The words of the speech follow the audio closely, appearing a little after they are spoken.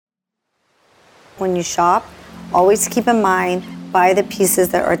When you shop, always keep in mind, buy the pieces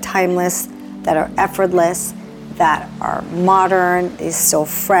that are timeless, that are effortless, that are modern, is so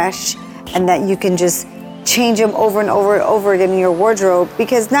fresh, and that you can just change them over and over and over again in your wardrobe,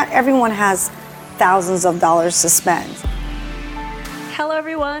 because not everyone has thousands of dollars to spend. Hello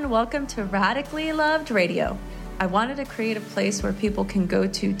everyone, welcome to Radically Loved Radio. I wanted to create a place where people can go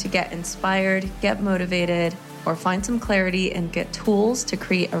to get inspired, get motivated, or find some clarity and get tools to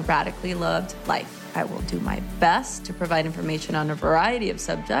create a radically loved life. I will do my best to provide information on a variety of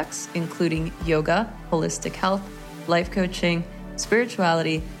subjects, including yoga, holistic health, life coaching,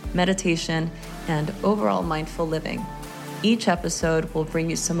 spirituality, meditation, and overall mindful living. Each episode will bring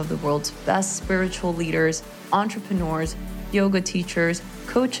you some of the world's best spiritual leaders, entrepreneurs, yoga teachers,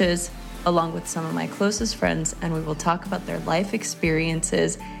 coaches, along with some of my closest friends, and we will talk about their life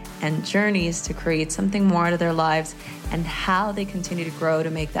experiences and journeys to create something more out of their lives and how they continue to grow to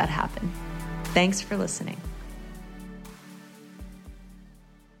make that happen. Thanks for listening.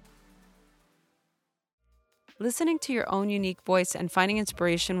 Listening to your own unique voice and finding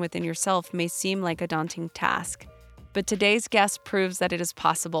inspiration within yourself may seem like a daunting task, but today's guest proves that it is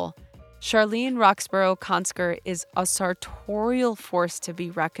possible. Char Roxborough is a sartorial force to be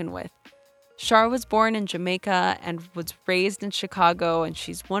reckoned with. Char was born in Jamaica and was raised in Chicago, and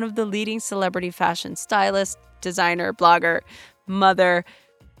she's one of the leading celebrity fashion stylists, designer, blogger, mother,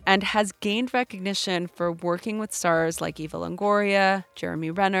 and has gained recognition for working with stars like Eva Longoria, Jeremy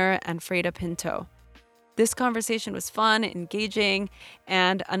Renner, and Freida Pinto. This conversation was fun, engaging,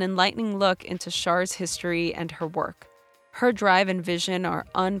 and an enlightening look into Char's history and her work. Her drive and vision are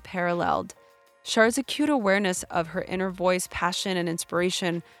unparalleled. Char's acute awareness of her inner voice, passion, and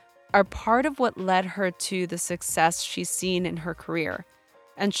inspiration are part of what led her to the success she's seen in her career.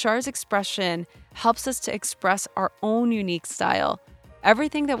 And Char's expression helps us to express our own unique style.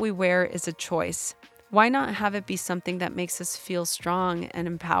 Everything that we wear is a choice. Why not have it be something that makes us feel strong and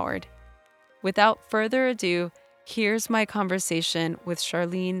empowered? Without further ado, here's my conversation with Char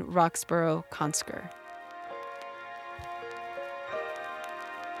Roxborough.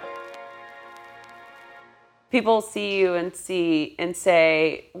 People see you and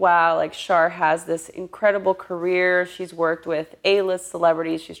say, wow, like Char has this incredible career. She's worked with A-list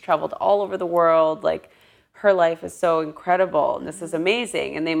celebrities. She's traveled all over the world. Like, her life is so incredible and this is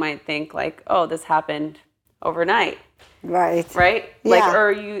amazing. And they might think like, oh, this happened overnight. Right? Yeah. Like,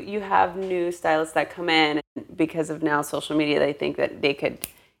 or you have new stylists that come in because of now social media. They think that they could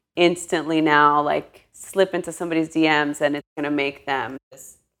instantly now like slip into somebody's DMs and it's going to make them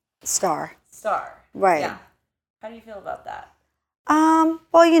this Star. Right. Yeah. How do you feel about that?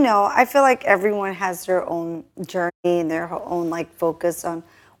 Well, you know, I feel like everyone has their own journey and their own like focus on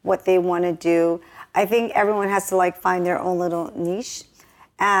what they want to do. I think everyone has to like find their own little niche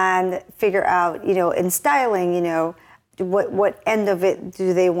and figure out, you know, in styling, you know, what end of it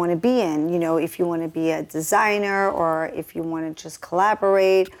do they want to be in? You know, if you want to be a designer or if you want to just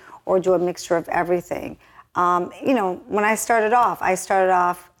collaborate or do a mixture of everything. You know, when I started off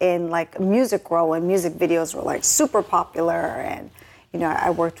in like a music role when music videos were like super popular, and you know, I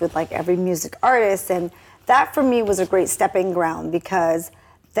worked with like every music artist, and that for me was a great stepping ground because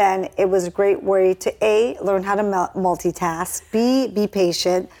then it was a great way to A, learn how to multitask, B, be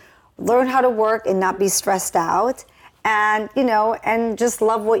patient, learn how to work and not be stressed out, and you know, and just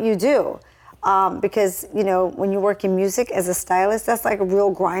love what you do, because you know, when you work in music as a stylist, that's like a real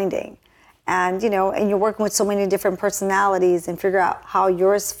grinding. And, you know, and you're working with so many different personalities and figure out how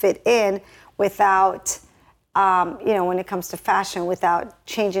yours fit in without, you know, when it comes to fashion, without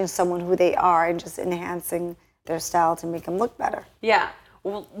changing someone who they are and just enhancing their style to make them look better. Yeah.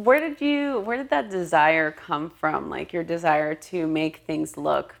 Well, where did that desire come from? Like your desire to make things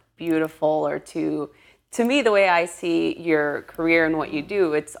look beautiful, or to me, the way I see your career and what you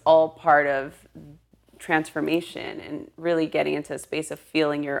do, it's all part of transformation and really getting into a space of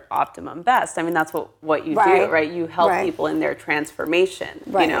feeling your optimum best. I mean, that's what you do, right? You help people in their transformation.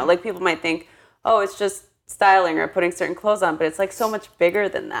 You know, like people might think, oh, it's just styling or putting certain clothes on, but it's like so much bigger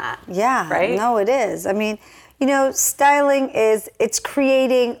than that. Yeah, right? No, it is. I mean, you know, styling it's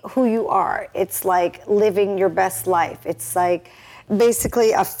creating who you are. It's like living your best life. It's like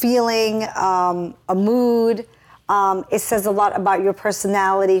basically a feeling, a mood. It says a lot about your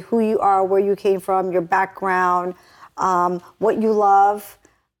personality, who you are, where you came from, your background, what you love.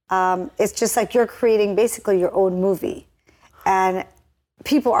 It's just like you're creating basically your own movie. And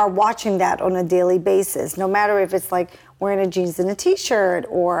people are watching that on a daily basis, no matter if it's like wearing a jeans and a t-shirt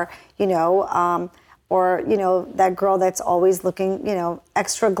or that girl that's always looking,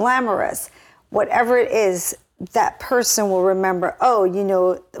 extra glamorous. Whatever it is, that person will remember, oh,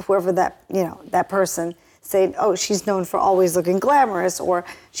 whoever that person saying, oh, she's known for always looking glamorous, or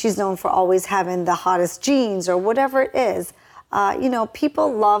she's known for always having the hottest jeans, or whatever it is.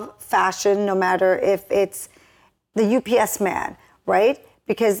 People love fashion, no matter if it's the UPS man, right?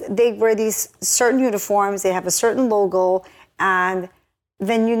 Because they wear these certain uniforms, they have a certain logo, and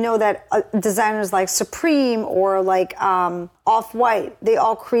then that designers like Supreme or like Off-White, they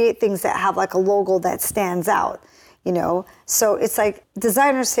all create things that have like a logo that stands out, So it's like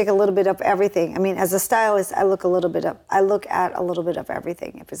designers take a little bit of everything. I mean, as a stylist, I look at a little bit of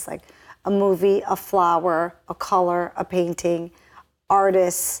everything. If it's like a movie, a flower, a color, a painting,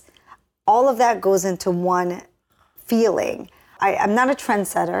 artists, all of that goes into one feeling. I'm not a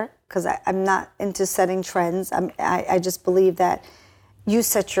trendsetter because I'm not into setting trends. I just believe that you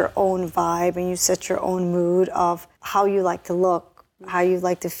set your own vibe and you set your own mood of how you like to look, how you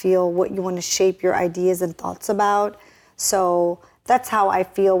like to feel, what you want to shape your ideas and thoughts about. So that's how I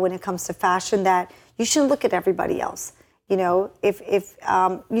feel when it comes to fashion, that you should look at everybody else. If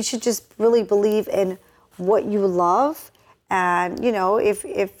you should just really believe in what you love. And,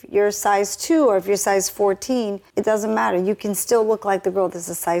 if you're size 2 or if you're size 14, it doesn't matter. You can still look like the girl that's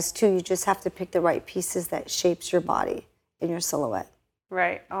a size 2. You just have to pick the right pieces that shapes your body and your silhouette.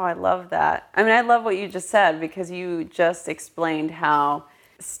 Right. Oh, I love that. I mean, I love what you just said, because you just explained how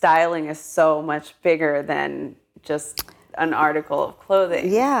styling is so much bigger than just an article of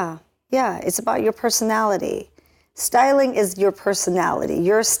clothing. Yeah. It's about your personality. Styling is your personality.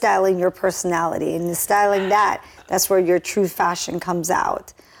 You're styling your personality, and styling that's where your true fashion comes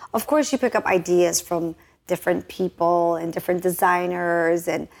out. Of course, you pick up ideas from different people and different designers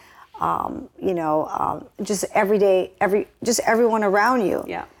and, just everyone around you.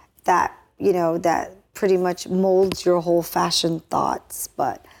 Yeah. That pretty much molds your whole fashion thoughts.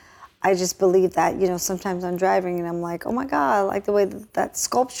 But I just believe that, sometimes I'm driving and I'm like, oh my God, I like the way that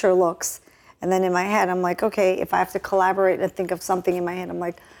sculpture looks. And then in my head, I'm like, okay, if I have to collaborate and think of something in my head, I'm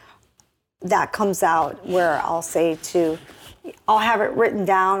like, that comes out where I'll have it written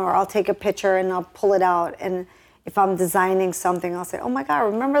down, or I'll take a picture and I'll pull it out. And if I'm designing something, I'll say, oh my God,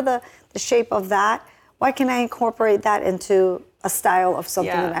 remember the shape of that? Why can't I incorporate that into a style of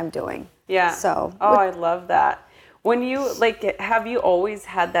something that I'm doing? Yeah. So. I love that. When you, have you always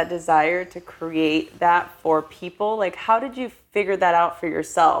had that desire to create that for people? Like, how did you figure that out for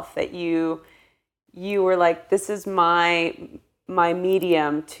yourself, that you were like, this is my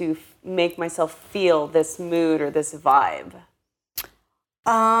medium to make myself feel this mood or this vibe?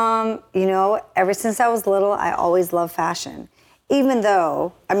 Ever since I was little, I always loved fashion. Even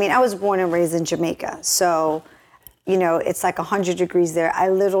though, I was born and raised in Jamaica, so, it's like 100 degrees there. I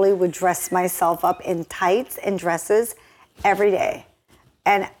literally would dress myself up in tights and dresses every day.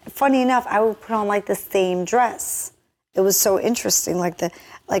 And funny enough, I would put on like the same dress. It was so interesting.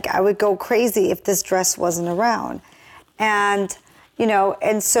 I would go crazy if this dress wasn't around. And,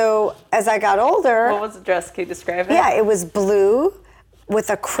 and so as I got older. What was the dress? Can you describe it? Yeah, it was blue with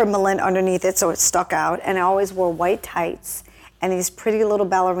a crinoline underneath it, so it stuck out. And I always wore white tights and these pretty little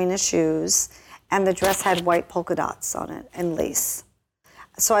ballerina shoes. And the dress had white polka dots on it and lace.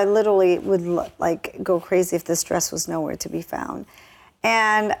 So I literally would go crazy if this dress was nowhere to be found.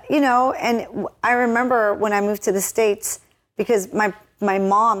 And, and I remember when I moved to the States, because my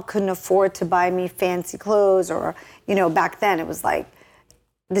mom couldn't afford to buy me fancy clothes, or, back then it was like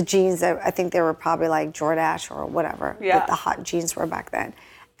the jeans that I think they were probably like Jordache or whatever, that the hot jeans were back then.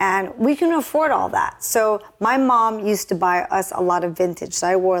 And we couldn't afford all that. So my mom used to buy us a lot of vintage. So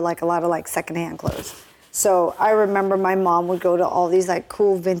I wore a lot of secondhand clothes. So I remember my mom would go to all these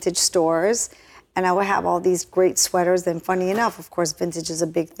cool vintage stores, and I would have all these great sweaters. And funny enough, of course, vintage is a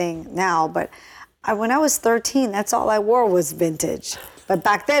big thing now. But when I was 13, that's all I wore was vintage. But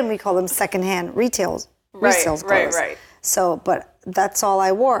back then we called them secondhand resale clothes. Right. So, but that's all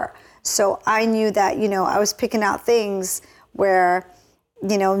I wore. So I knew that, I was picking out things where,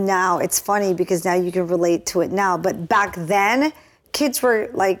 now it's funny because now you can relate to it now. But back then, kids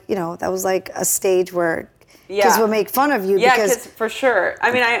were that was a stage where kids would make fun of you. Yeah, because for sure.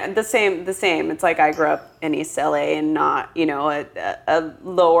 The same. It's like I grew up in East LA and not, a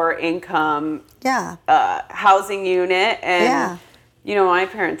lower income housing unit. And, my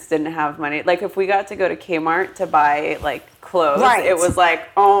parents didn't have money. If we got to go to Kmart to buy, clothes, it was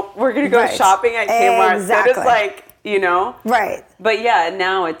oh, we're going to go shopping at Kmart. Exactly. So it's Right. But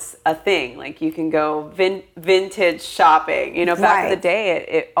now it's a thing. You can go vintage shopping. Back in the day,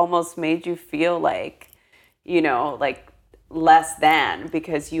 it almost made you feel less than,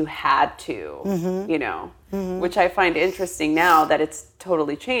 because you had to, which I find interesting now that it's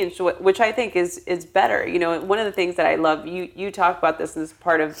totally changed, which I think is better. You know, one of the things that I love, you talk about this as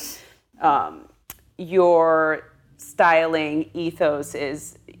part of your styling ethos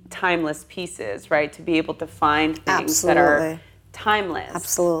is timeless pieces, right? To be able to find things that are timeless.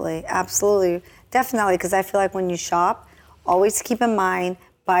 Absolutely. Definitely, because I feel like when you shop, always keep in mind,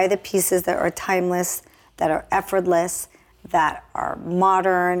 buy the pieces that are timeless, that are effortless, that are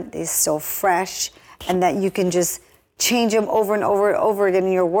modern, they're still fresh, and that you can just change them over and over and over again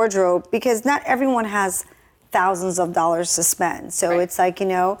in your wardrobe, because not everyone has thousands of dollars to spend. So it's like, you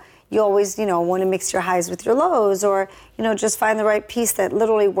know, you always, you know, want to mix your highs with your lows, or, you know, just find the right piece that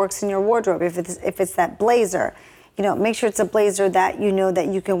literally works in your wardrobe. If it's that blazer, you know, make sure it's a blazer that you know that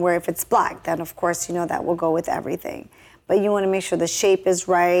you can wear. If it's black, then of course, you know, that will go with everything. But you want to make sure the shape is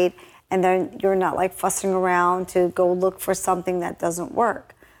right, and then you're not like fussing around to go look for something that doesn't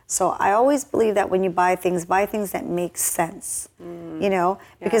work. So I always believe that when you buy things that make sense, you know,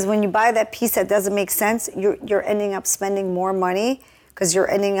 because when you buy that piece that doesn't make sense, you're ending up spending more money, because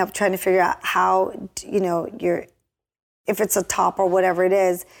you're ending up trying to figure out how, you know, if it's a top or whatever it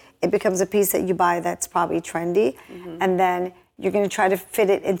is, it becomes a piece that you buy that's probably trendy, and then you're going to try to fit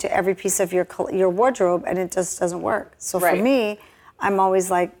it into every piece of your wardrobe, and it just doesn't work. So for me, I'm always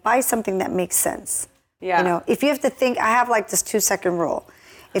like, buy something that makes sense. You know, if you have to think, I have like this 2-second rule.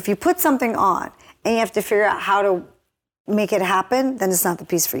 If you put something on and you have to figure out how to make it happen, then it's not the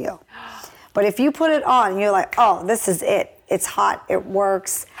piece for you. But if you put it on and you're like, oh, this is it. It's hot, it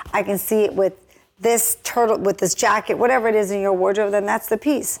works, I can see it with this turtle, with this jacket, whatever it is in your wardrobe, then that's the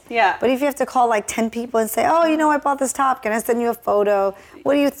piece. But if you have to call like 10 people and say, oh, you know, I bought this top, can I send you a photo?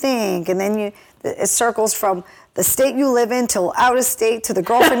 What do you think? And then it circles from the state you live in till out of state to the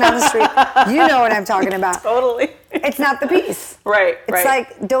girlfriend down the street. You know what I'm talking about. Totally. It's not the piece. It's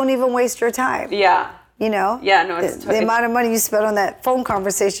like, don't even waste your time. You know? No, it's the amount of money you spent on that phone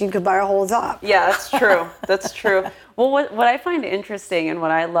conversation, you could buy a whole top. That's true. That's true. Well, what I find interesting and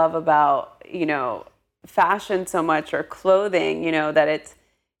what I love about, you know, fashion so much, or clothing, you know, that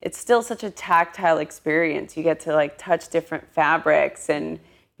it's still such a tactile experience. You get to like touch different fabrics and,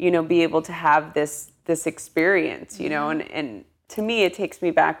 you know, be able to have this experience, you know, and to me, it takes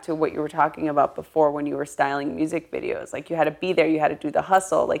me back to what you were talking about before when you were styling music videos. Like, you had to be there, you had to do the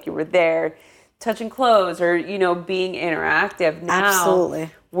hustle, like you were there touching clothes, or, you know, being interactive. Now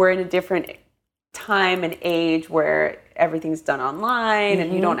we're in a different time and age where everything's done online,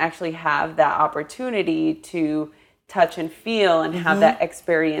 and you don't actually have that opportunity to touch and feel and have that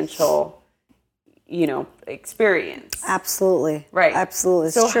experiential, you know, experience. Absolutely. It's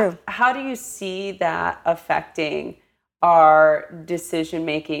So true. How do you see that affecting our decision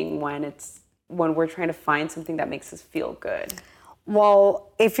making when we're trying to find something that makes us feel good? Well,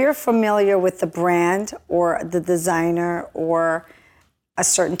 if you're familiar with the brand or the designer or a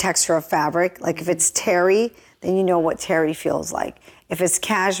certain texture of fabric, like if it's terry, then you know what terry feels like. If it's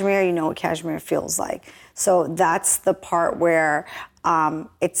cashmere, you know what cashmere feels like. So that's the part where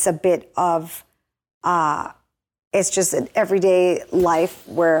it's a bit of, it's just an everyday life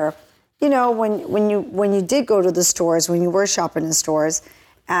where, you know, when you did go to the stores, when you were shopping in stores,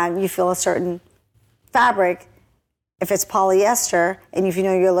 and you feel a certain fabric, if it's polyester, and if you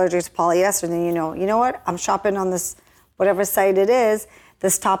know you're allergic to polyester, then you know what? I'm shopping on this, whatever site it is.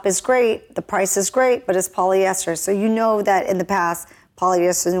 This top is great, the price is great, but it's polyester. So you know that in the past,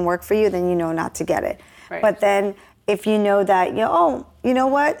 polyester didn't work for you, then you know not to get it. But then if you know that, you know, oh, you know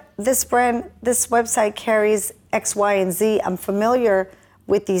what? This brand, this website carries X, Y, and Z. I'm familiar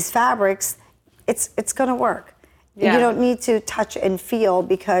with these fabrics. It's gonna work. You don't need to touch and feel,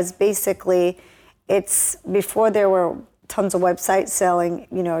 because basically, it's before there were tons of websites selling,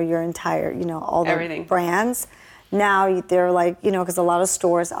 you know, your entire, you know, all the brands. Now they're like, you know, because a lot of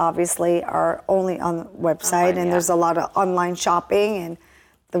stores obviously are only on the website, and there's a lot of online shopping, and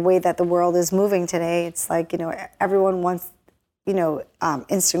the way that the world is moving today, it's like, you know, everyone wants, you know,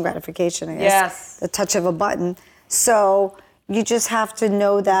 instant gratification, I guess. The touch of a button. So you just have to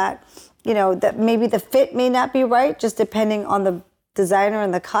know that, you know, that maybe the fit may not be right, just depending on the designer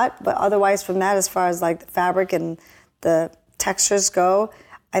and the cut, but otherwise from that, as far as like the fabric and the textures go,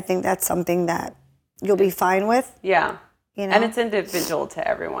 I think that's something that you'll be fine with. You know? And it's individual to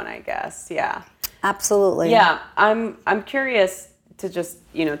everyone, I guess. Absolutely. I'm curious to just,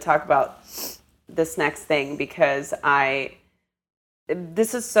 you know, talk about this next thing, because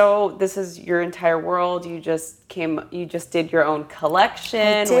this is your entire world. You just did your own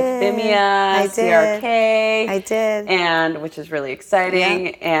collection with Vimea, CRK. I did. And which is really exciting.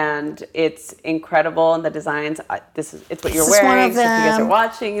 Yeah. And it's incredible. And the designs, it's what you're wearing. So if you guys are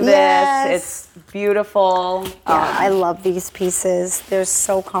watching this, it's beautiful. Yeah, I love these pieces. They're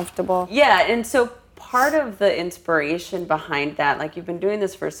so comfortable. Yeah. And so part of the inspiration behind that, like you've been doing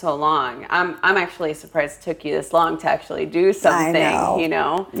this for so long. I'm actually surprised it took you this long to actually do something, I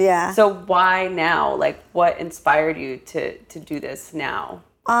know. Yeah. So why now? Like what inspired you to do this now?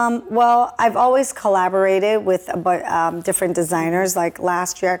 Well, I've always collaborated with different designers. Like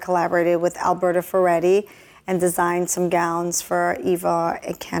last year I collaborated with Alberta Ferretti and designed some gowns for Eva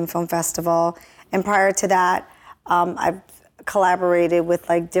at Cannes Film Festival. And prior to that, I've collaborated with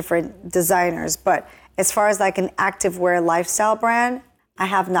like different designers, but as far as like an activewear lifestyle brand, I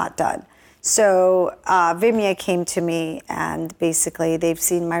have not done. So Vimea came to me and basically they've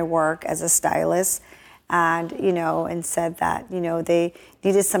seen my work as a stylist and, and said that, they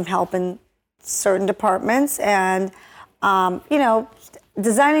needed some help in certain departments. And,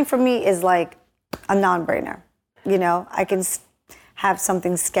 designing for me is like a non-brainer. I can have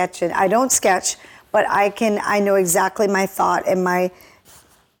something sketched. I don't sketch, but I know exactly my thought and my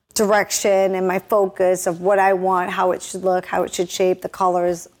direction and my focus of what I want, how it should look, how it should shape, the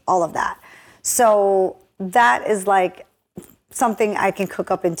colors, all of that. So that is like something I can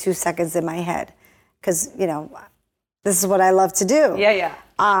cook up in 2 seconds in my head because, this is what I love to do. Yeah.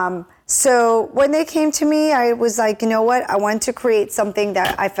 So when they came to me, I was like, you know what? I wanted to create something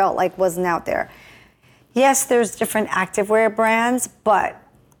that I felt like wasn't out there. Yes, there's different activewear brands, but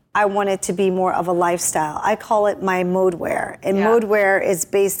I want it to be more of a lifestyle. I call it my mode wear. And mode wear is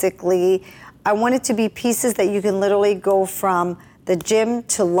basically, I want it to be pieces that you can literally go from the gym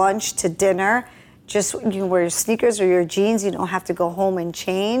to lunch to dinner. Just you can wear your sneakers or your jeans. You don't have to go home and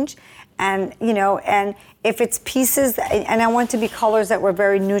change. And, and if it's pieces, and I want to be colors that were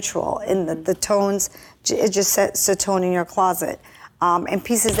very neutral in the tones, it just sets a tone in your closet. And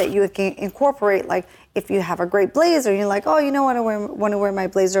pieces that you can incorporate, like if you have a great blazer, you're like, oh, you know what, I want to wear my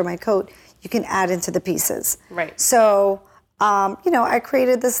blazer or my coat, you can add into the pieces. Right. So, I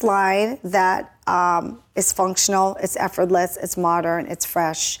created this line that is functional, it's effortless, it's modern, it's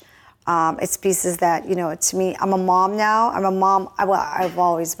fresh. It's pieces that, to me, I'm a mom now. I'm a mom. I've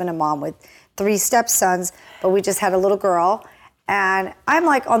always been a mom with 3 stepsons, but we just had a little girl. And I'm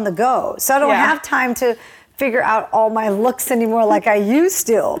like on the go. So I don't have time to figure out all my looks anymore like I used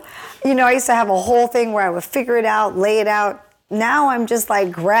to. I used to have a whole thing where I would figure it out, lay it out. Now I'm just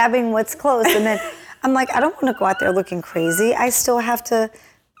like grabbing what's close. And then I'm like, I don't want to go out there looking crazy. I still have to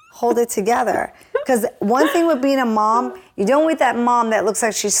hold it together. Because one thing with being a mom, you don't want that mom that looks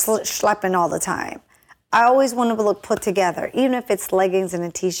like she's schlepping all the time. I always want to look put together, even if it's leggings and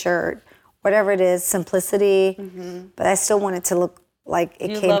a t-shirt, whatever it is, simplicity. Mm-hmm. But I still want it to look like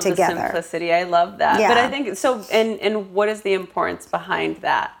it came together. You love the simplicity. I love that. Yeah. But I think, so, and what is the importance behind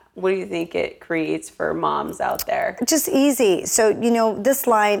that? What do you think it creates for moms out there? Just easy. So, this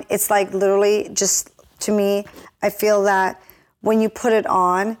line, it's like literally just, to me, I feel that when you put it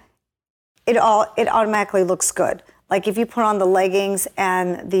on, it automatically looks good. Like if you put on the leggings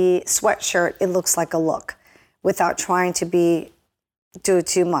and the sweatshirt, it looks like a look without trying to do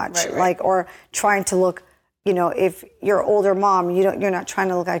too much. Right. Or trying to look, if you're an older mom, you're not trying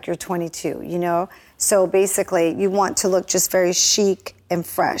to look like you're 22, So basically you want to look just very chic and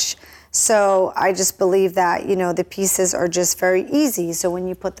fresh. So I just believe that, the pieces are just very easy. So when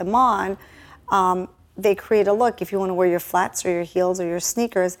you put them on, they create a look. If you want to wear your flats or your heels or your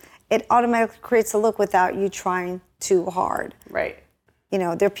sneakers, it automatically creates a look without you trying too hard. Right.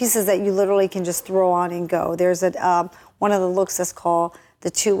 They're pieces that you literally can just throw on and go. There's one of the looks that's called the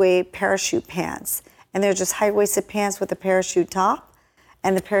 2-way parachute pants. And they're just high-waisted pants with a parachute top.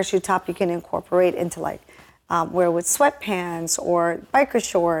 And the parachute top you can incorporate into wear with sweatpants or biker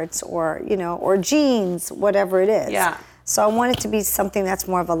shorts or, or jeans, whatever it is. Yeah. So I want it to be something that's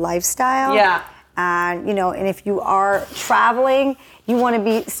more of a lifestyle. Yeah. And, and if you are traveling, you want to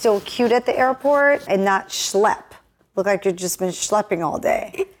be still cute at the airport and not schlep. Look like you've just been schlepping all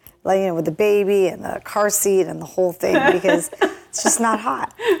day. With the baby and the car seat and the whole thing because it's just not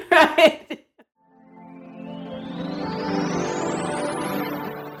hot. Right.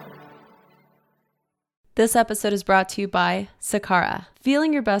 This episode is brought to you by Sakara.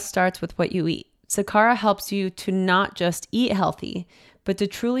 Feeling your best starts with what you eat. Sakara helps you to not just eat healthy, but to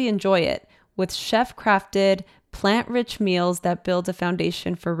truly enjoy it with chef-crafted, plant-rich meals that build a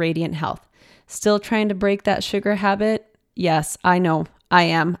foundation for radiant health. Still trying to break that sugar habit? Yes, I know. I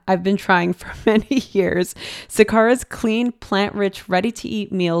am. I've been trying for many years. Sakara's clean, plant-rich,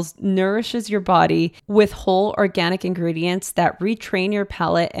 ready-to-eat meals nourishes your body with whole organic ingredients that retrain your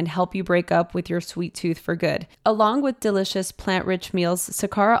palate and help you break up with your sweet tooth for good. Along with delicious plant-rich meals,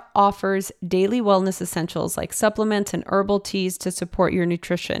 Sakara offers daily wellness essentials like supplements and herbal teas to support your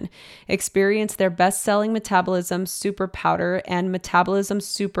nutrition. Experience their best-selling Metabolism Super Powder and Metabolism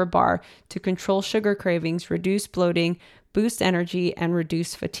Super Bar to control sugar cravings, reduce bloating, boost energy, and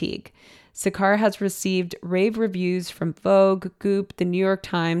reduce fatigue. Sakara has received rave reviews from Vogue, Goop, the New York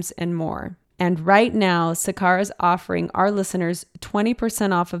Times, and more. And right now, Sakara is offering our listeners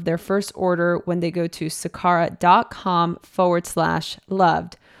 20% off of their first order when they go to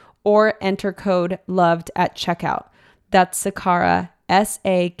sakara.com/loved or enter code loved at checkout. That's Sakara,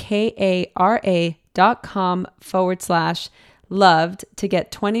 sakara.com/loved to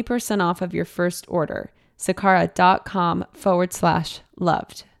get 20% off of your first order.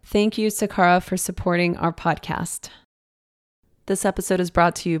 sakara.com/loved. Thank you, Sakara, for supporting our podcast. This episode is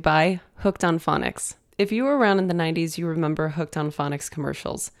brought to you by Hooked on Phonics. If you were around in the 90s, you remember Hooked on Phonics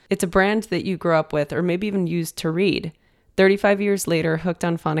commercials. It's a brand that you grew up with or maybe even used to read. 35 years later, Hooked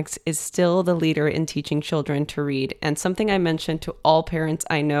on Phonics is still the leader in teaching children to read, and something I mention to all parents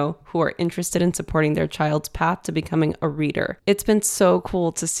I know who are interested in supporting their child's path to becoming a reader. It's been so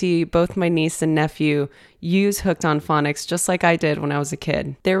cool to see both my niece and nephew use Hooked on Phonics just like I did when I was a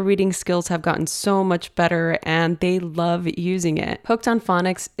kid. Their reading skills have gotten so much better and they love using it. Hooked on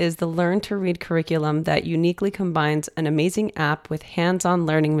Phonics is the Learn to Read curriculum that uniquely combines an amazing app with hands-on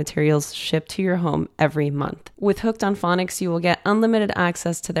learning materials shipped to your home every month. With Hooked on Phonics, you will get unlimited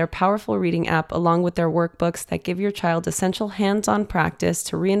access to their powerful reading app along with their workbooks that give your child essential hands-on practice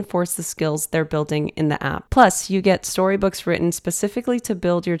to reinforce the skills they're building in the app. Plus, you get storybooks written specifically to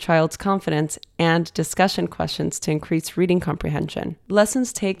build your child's confidence and discussion questions to increase reading comprehension.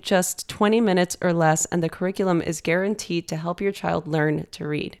 Lessons take just 20 minutes or less, and the curriculum is guaranteed to help your child learn to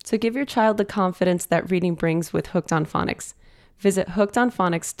read. So give your child the confidence that reading brings with Hooked on Phonics. Visit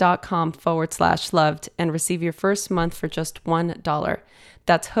hookedonphonics.com/loved and receive your first month for just $1.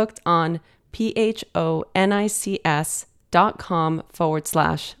 That's hooked on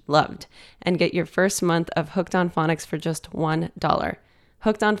phonics.com/loved and get your first month of Hooked on Phonics for just $1.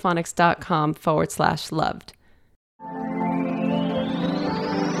 hookedonphonics.com/loved.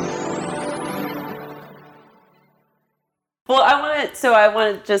 Well, I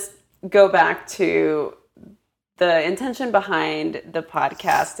want to just go back to the intention behind the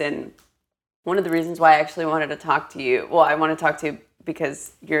podcast, and one of the reasons why I actually wanted to talk to you. Well, I want to talk to you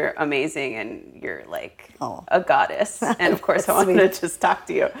because you're amazing and you're like a goddess, and of course I wanted to just talk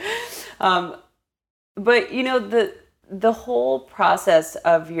to you. But you know, the whole process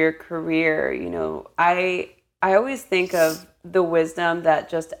of your career, you know, I always think of the wisdom that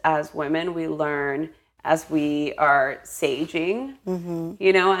just as women we learn as we are saging. Mm-hmm.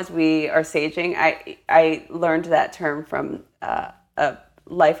 You know, as we are saging, I learned that term from a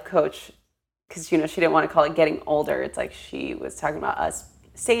life coach, because, you know, she didn't want to call it getting older. It's like she was talking about us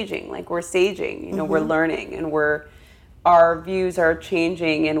saging, like we're saging, you know, we're learning and our views are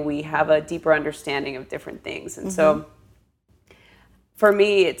changing and we have a deeper understanding of different things. And so for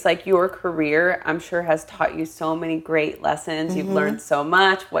me, it's like your career, I'm sure, has taught you so many great lessons. You've learned so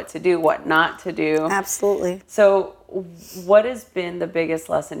much, what to do, what not to do. Absolutely. So what has been the biggest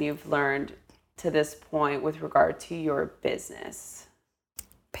lesson you've learned to this point with regard to your business?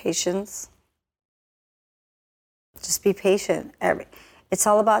 Patience. Just be patient. It's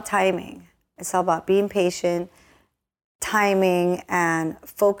all about timing. It's all about being patient, timing, and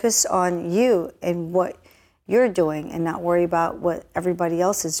focus on you and what you're doing, and not worry about what everybody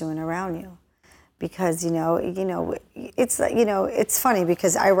else is doing around you. Because it's funny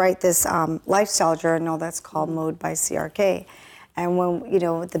because I write this lifestyle journal that's called Mode by CRK, and when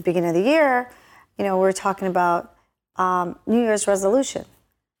at the beginning of the year, we're talking about New Year's resolution,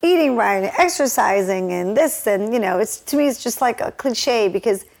 eating right, and exercising, and this, and to me it's just like a cliche,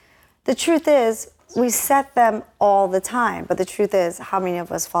 because the truth is we set them all the time, but the truth is how many of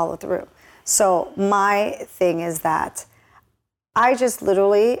us follow through. So my thing is that I just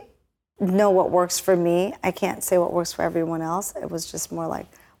literally know what works for me. I can't say what works for everyone else. It was just more like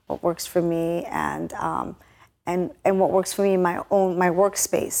what works for me, and what works for me in my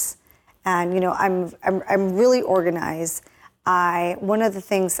workspace. And I'm really organized. One of the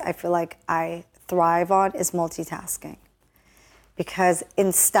things I feel like I thrive on is multitasking, because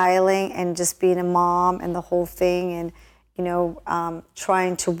in styling and just being a mom and the whole thing, and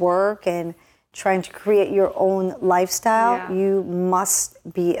trying to work and trying to create your own lifestyle, you must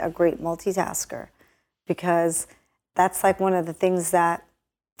be a great multitasker, because that's like one of the things that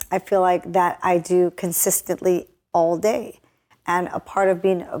I feel like that I do consistently all day. And a part of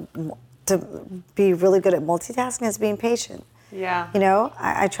to be really good at multitasking is being patient. Yeah. You know,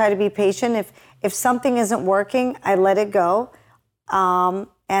 I try to be patient. If something isn't working, I let it go. And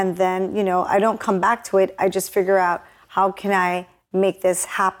then, you know, I don't come back to it. I just figure out how can I make this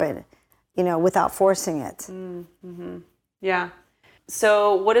happen, you know, without forcing it. Mm-hmm. Yeah.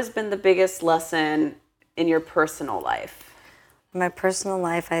 So what has been the biggest lesson in your personal life? My personal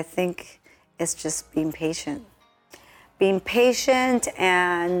life, I think, is just being patient. Being patient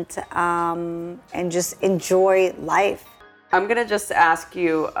and just enjoy life. I'm going to just ask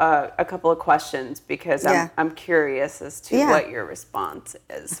you a couple of questions because I'm curious as to what your response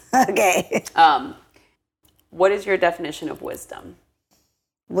is. Okay. What is your definition of wisdom?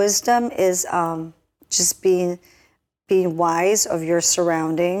 Wisdom is just being wise of your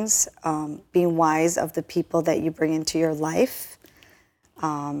surroundings, being wise of the people that you bring into your life,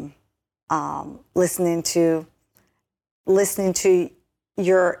 listening to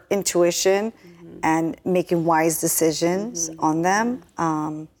your intuition and making wise decisions on them,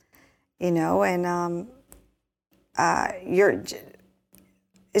 you know, and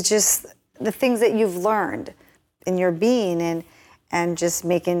it's just the things that you've learned in your being and just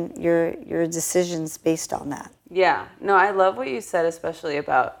making your decisions based on that. Yeah. No, I love what you said, especially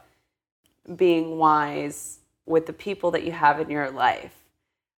about being wise with the people that you have in your life.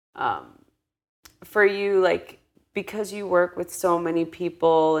 For you, like, because you work with so many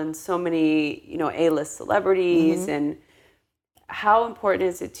people and so many, you know, A-list celebrities, and how important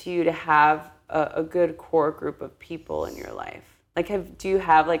is it to you to have a good core group of people in your life? Like, do you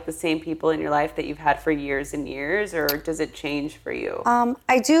have like the same people in your life that you've had for years and years, or does it change for you?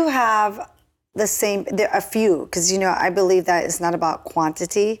 I do have a few, because, you know, I believe that it's not about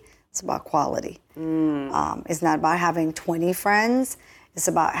quantity, it's about quality. It's not about having 20 friends. It's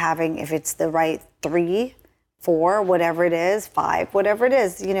about having, if it's the right 3, 4, whatever it is, 5, whatever it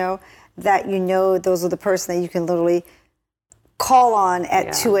is, you know, that you know those are the person that you can literally call on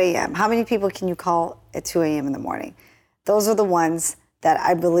at 2 a.m. How many people can you call at 2 a.m. in the morning? Those are the ones that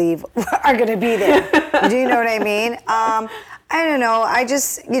I believe are going to be there. Do you know what I mean? I don't know. I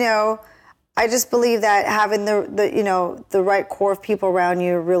just believe that having the right core of people around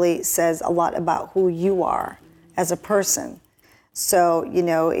you really says a lot about who you are as a person. So, you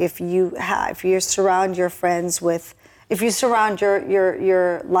know, if you surround your friends with, if you surround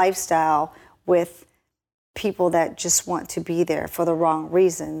your lifestyle with people that just want to be there for the wrong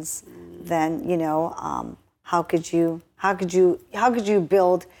reasons, then, you know, how could you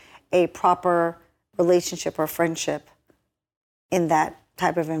build a proper relationship or friendship in that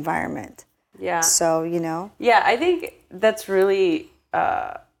type of environment? Yeah. So, you know. Yeah, I think that's really,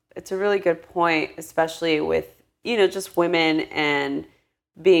 it's a really good point, especially with, you know, just women and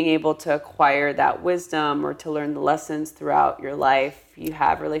being able to acquire that wisdom or to learn the lessons throughout your life. You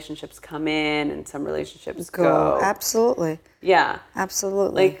have relationships come in and some relationships go. Absolutely. Yeah.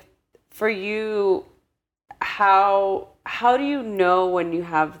 Absolutely. Like, for you, how do you know when you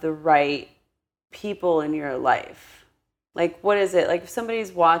have the right people in your life? Like, what is it? Like, if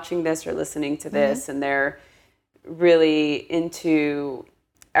somebody's watching this or listening to this and they're really into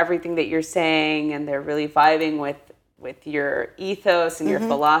everything that you're saying and they're really vibing with your ethos and your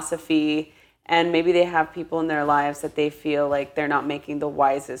philosophy, and maybe they have people in their lives that they feel like they're not making the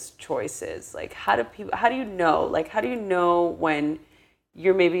wisest choices. Like, how do you know? Like, how do you know when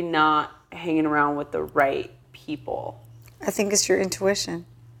you're maybe not hanging around with the right people? I think it's your intuition.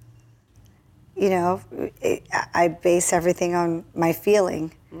 You know, I base everything on my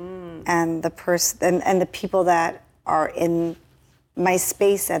feeling and the person and the people that are in my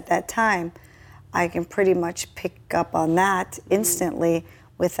space at that time. I can pretty much pick up on that instantly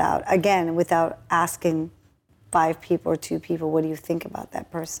without asking 5 people or 2 people, what do you think about that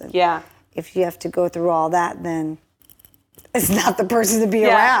person? Yeah. If you have to go through all that, then it's not the person to be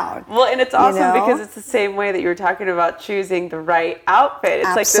around. Well, and it's awesome, you know? because it's the same way that you were talking about choosing the right outfit. It's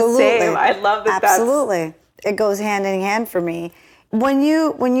Absolutely. like the same. I love that. Absolutely. It goes hand in hand for me. When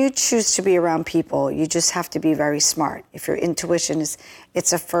you choose to be around people, you just have to be very smart. If your intuition is,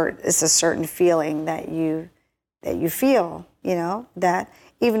 it's a certain feeling that you feel, you know, that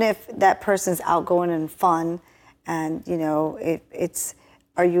even if that person's outgoing and fun, and you know,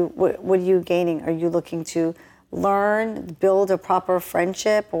 what are you gaining? Are you looking to learn, build a proper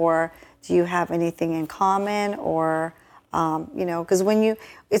friendship, or do you have anything in common, or you know, because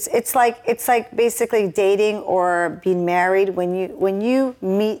it's like basically dating or being married. When you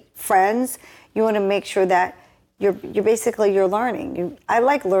meet friends, you want to make sure that you're learning. I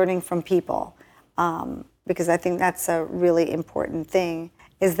like learning from people. because I think that's a really important thing,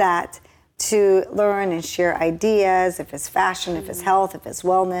 is that to learn and share ideas, if it's fashion, if it's health, if it's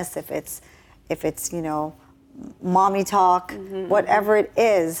wellness, if it's mommy talk, whatever it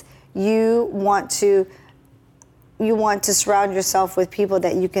is, you want to surround yourself with people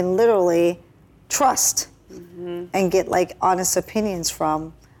that you can literally trust and get like honest opinions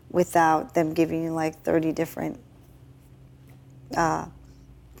from without them giving you like 30 different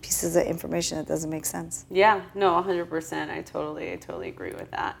pieces of information that doesn't make sense. Yeah, no, 100%. I totally agree with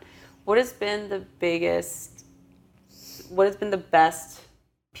that. What has been the best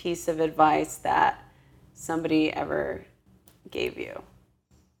piece of advice that somebody ever gave you?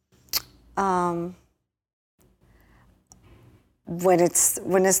 When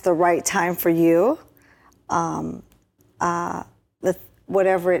it's the right time for you,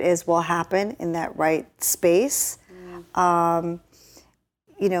 whatever it is will happen in that right space.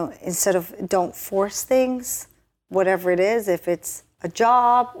 Instead of don't force things, whatever it is, if it's a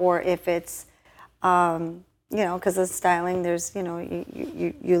job or if it's, because of styling, there's,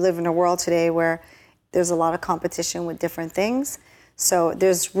 you live in a world today where there's a lot of competition with different things. So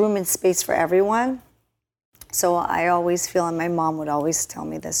there's room and space for everyone. So I always feel, and my mom would always tell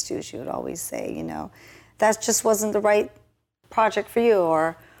me this too, she would always say, that just wasn't the right project for you,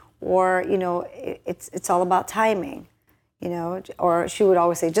 or it's all about timing, or she would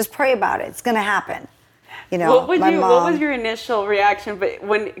always say, just pray about it, it's going to happen. What was your initial reaction? But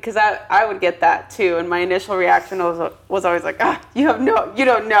because I would get that too, and my initial reaction was always like, you don't know,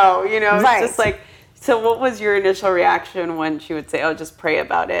 Right. It's just like, so what was your initial reaction when she would say, oh, just pray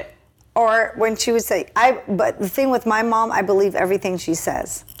about it? Or when she would say, but the thing with my mom, I believe everything she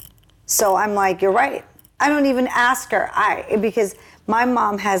says. So I'm like, you're right. I don't even ask her. Because my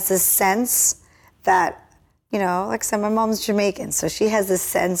mom has this sense that, like I said, my mom's Jamaican, so she has this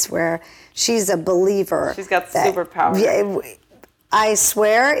sense where she's a believer. She's got superpower. Yeah, I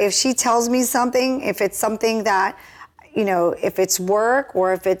swear, if she tells me something, if it's something that, if it's work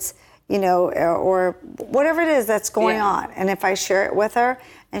or if it's, or whatever it is that's going on, and if I share it with her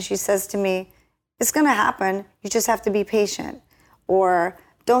and she says to me, it's going to happen, you just have to be patient, or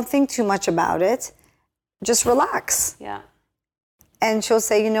don't think too much about it, just relax. Yeah. And she'll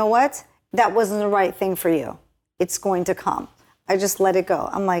say, you know what? That wasn't the right thing for you. It's going to come. I just let it go.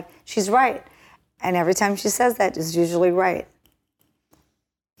 I'm like, she's right. And every time she says that, it's usually right.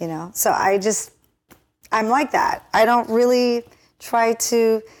 So I'm like that. I don't really try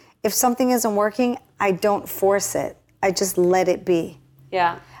to, if something isn't working, I don't force it. I just let it be.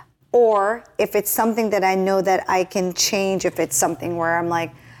 Yeah. Or if it's something that I know that I can change, if it's something where I'm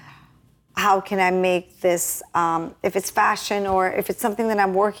like, how can I make this, if it's fashion or if it's something that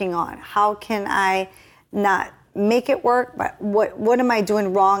I'm working on, how can I not make it work, but what am I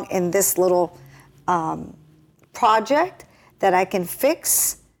doing wrong in this little project that I can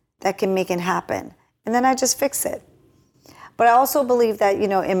fix, that can make it happen? And then I just fix it. But I also believe that,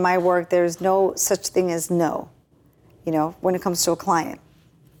 in my work, there's no such thing as no, when it comes to a client.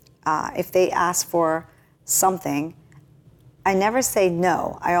 If they ask for something, I never say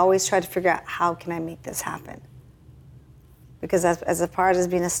no. I always try to figure out, how can I make this happen? Because as a part of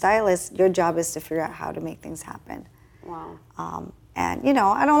being a stylist, your job is to figure out how to make things happen. Wow. And,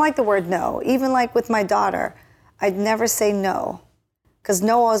 I don't like the word no. Even like with my daughter, I'd never say no. Because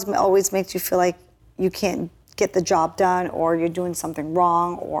no always makes you feel like you can't get the job done, or you're doing something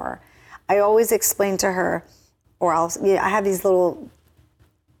wrong. Or I always explain to her, or I have these little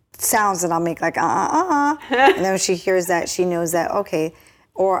sounds that I'll make like, and then when she hears that, she knows that, okay.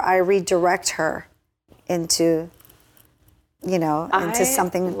 Or I redirect her into, into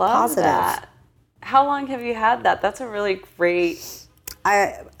something positive. That. How long have you had that? That's a really great...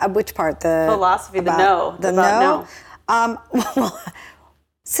 which part? The philosophy, the no. The no? Well,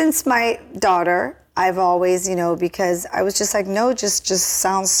 since my daughter, I've always, because I was just like, no, just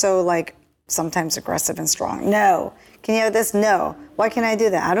sounds so like sometimes aggressive and strong. No. Can you have this? No. Why can't I do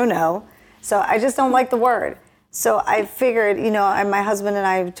that? I don't know. So I just don't like the word. So I figured, and my husband and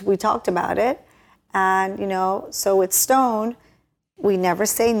I, we talked about it. And, so with Stone, we never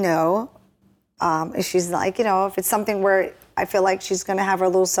say no. If she's like, if it's something where I feel like she's going to have her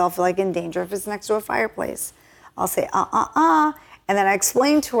little self like in danger, if it's next to a fireplace, I'll say, And then I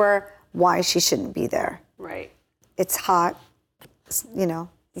explain to her why she shouldn't be there. Right. It's hot, you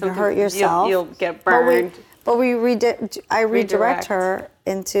can hurt yourself. You'll get burned. But I redirect her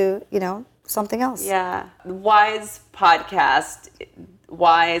into, something else. Yeah. Wise podcast.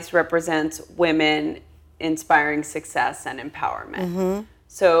 Wise represents women inspiring success and empowerment. Mm-hmm.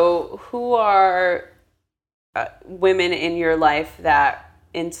 So who are women in your life that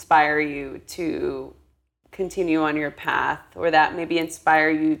inspire you to continue on your path, or that maybe inspire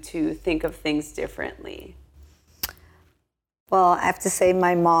you to think of things differently? Well, I have to say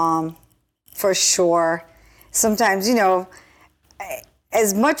my mom, for sure. Sometimes,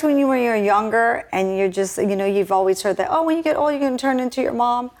 as much when you're younger and you're just, you've always heard that, oh, when you get old, you're going to turn into your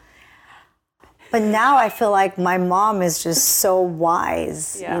mom. But now I feel like my mom is just so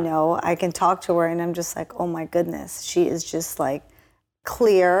wise. Yeah. I can talk to her and I'm just like, oh my goodness, she is just like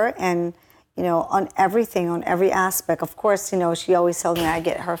clear and, on everything, on every aspect. Of course, she always tells me I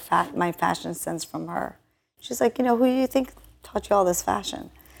get my fashion sense from her. She's like, who do you think taught you all this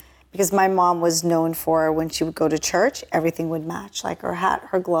fashion? Because my mom was known for when she would go to church, everything would match, like her hat,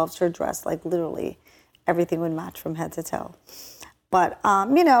 her gloves, her dress, like literally everything would match from head to toe. But,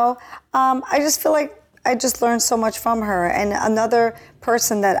 I just feel like I just learned so much from her. And another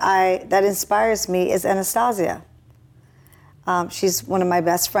person that inspires me is Anastasia. She's one of my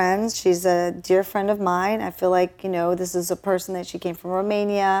best friends. She's a dear friend of mine. I feel like, this is a person that she came from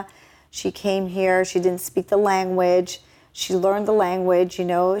Romania. She came here. She didn't speak the language. She learned the language.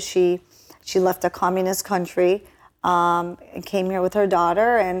 She left a communist country and came here with her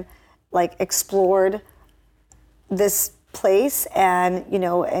daughter and like explored this place and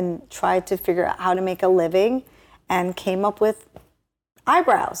and tried to figure out how to make a living and came up with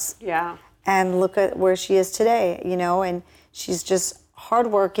eyebrows. Yeah. And look at where she is today, and she's just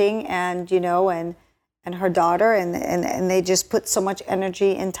hardworking and and her daughter and they just put so much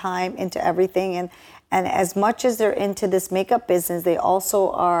energy and time into everything and as much as they're into this makeup business, they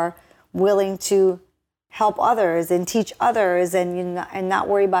also are willing to help others and teach others and not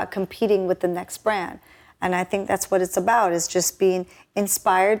worry about competing with the next brand. And I think that's what it's about, is just being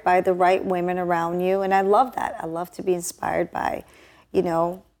inspired by the right women around you. And I love that. I love to be inspired by,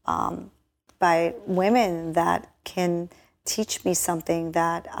 by women that can teach me something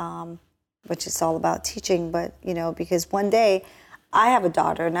that, which is all about teaching. But, because one day I have a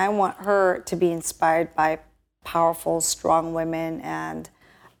daughter and I want her to be inspired by powerful, strong women and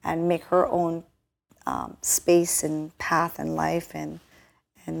make her own space and path in life and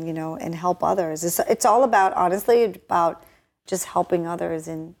help others. It's all about, honestly, about just helping others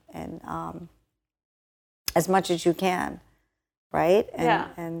and as much as you can, right?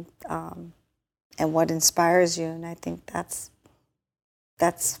 And what inspires you. And I think that's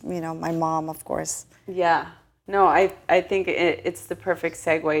my mom, of course. Yeah. No, I think it's the perfect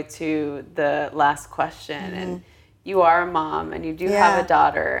segue to the last question. Mm-hmm. And you are a mom and you do have a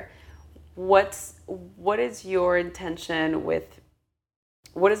daughter. What is your intention with?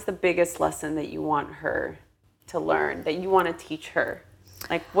 What is the biggest lesson that you want her to learn, that you want to teach her?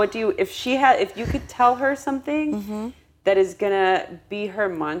 Like, if you could tell her something mm-hmm. that is going to be her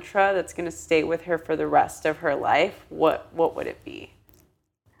mantra, that's going to stay with her for the rest of her life, what would it be?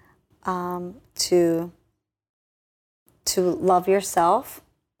 To love yourself,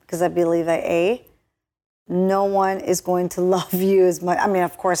 because I believe that no one is going to love you as much. I mean,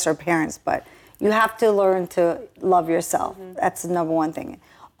 of course, our parents, but you have to learn to love yourself. Mm-hmm. That's the number one thing.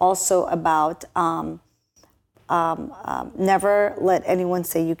 Also about never let anyone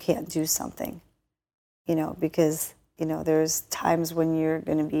say you can't do something, because, there's times when you're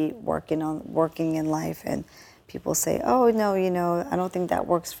going to be working in life and people say, oh, no, I don't think that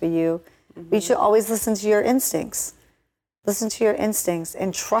works for you. Mm-hmm. But you should always listen to your instincts. Listen to your instincts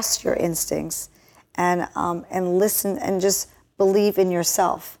and trust your instincts and listen and just believe in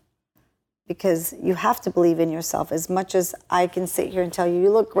yourself. Because you have to believe in yourself. As much as I can sit here and tell you, you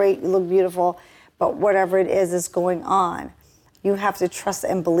look great, you look beautiful, but whatever it is going on, you have to trust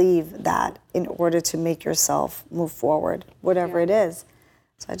and believe that in order to make yourself move forward, whatever it is.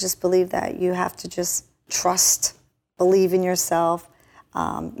 So I just believe that you have to just trust, believe in yourself.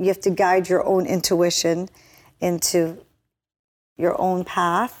 You have to guide your own intuition into your own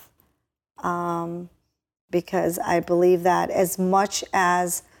path, because I believe that as much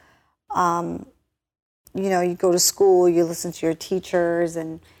as you go to school, you listen to your teachers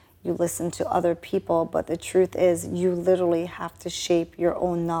and you listen to other people, but the truth is you literally have to shape your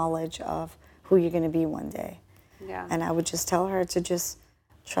own knowledge of who you're going to be one day. Yeah. And I would just tell her to just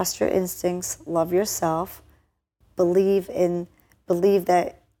trust your instincts, love yourself, believe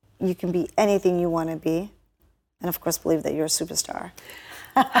that you can be anything you want to be, and of course believe that you're a superstar.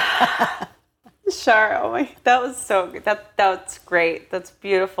 Char, oh my, that was so good. That's great. That's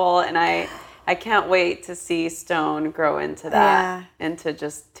beautiful. And I can't wait to see Stone grow into that and to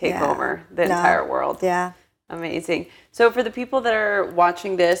just take over the entire world. Yeah. Amazing. So for the people that are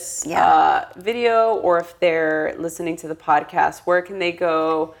watching this video, or if they're listening to the podcast, where can they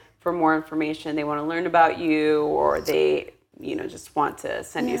go for more information? They want to learn about you, or they, just want to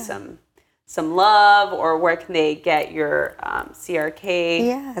send you some some love, or where can they get your CRK?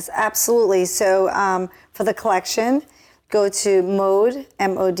 Yes, absolutely. So for the collection, go to Mode,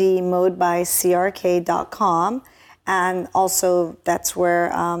 M-O-D, modebycrk.com. And also that's where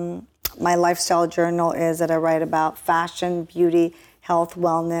my lifestyle journal is, that I write about fashion, beauty, health,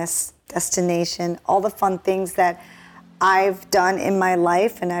 wellness, destination, all the fun things that I've done in my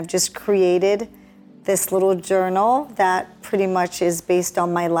life. And I've just created this little journal that pretty much is based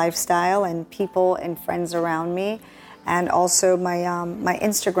on my lifestyle and people and friends around me. And also my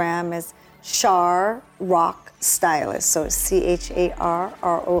Instagram is Char Rock Stylist. So it's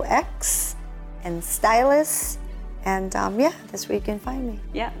CHARROX and stylist. And that's where you can find me.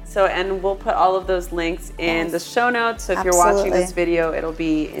 Yeah. So, and we'll put all of those links in the show notes. So if you're watching this video, it'll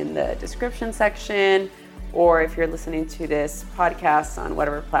be in the description section. Or if you're listening to this podcast on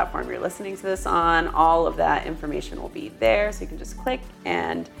whatever platform you're listening to this on, all of that information will be there. So you can just click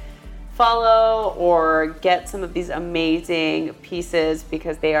and follow or get some of these amazing pieces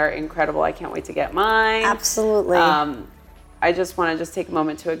because they are incredible. I can't wait to get mine. Absolutely. I just want to take a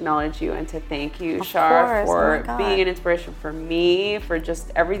moment to acknowledge you and to thank you, Char, for being an inspiration for me, for just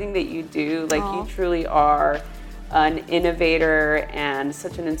everything that you do. Like, you truly are an innovator and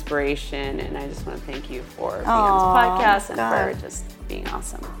such an inspiration, and I just want to thank you for being on this podcast and for just being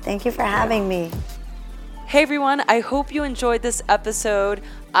awesome. Thank you for having me. Hey everyone, I hope you enjoyed this episode.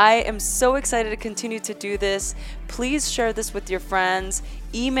 I am so excited to continue to do this. Please share this with your friends.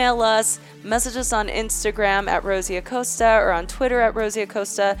 Email us, message us on Instagram at Rosie Acosta or on Twitter at Rosie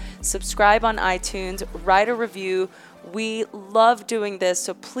Acosta. Subscribe on iTunes, write a review. We love doing this,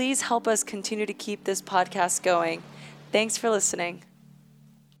 so please help us continue to keep this podcast going. Thanks for listening.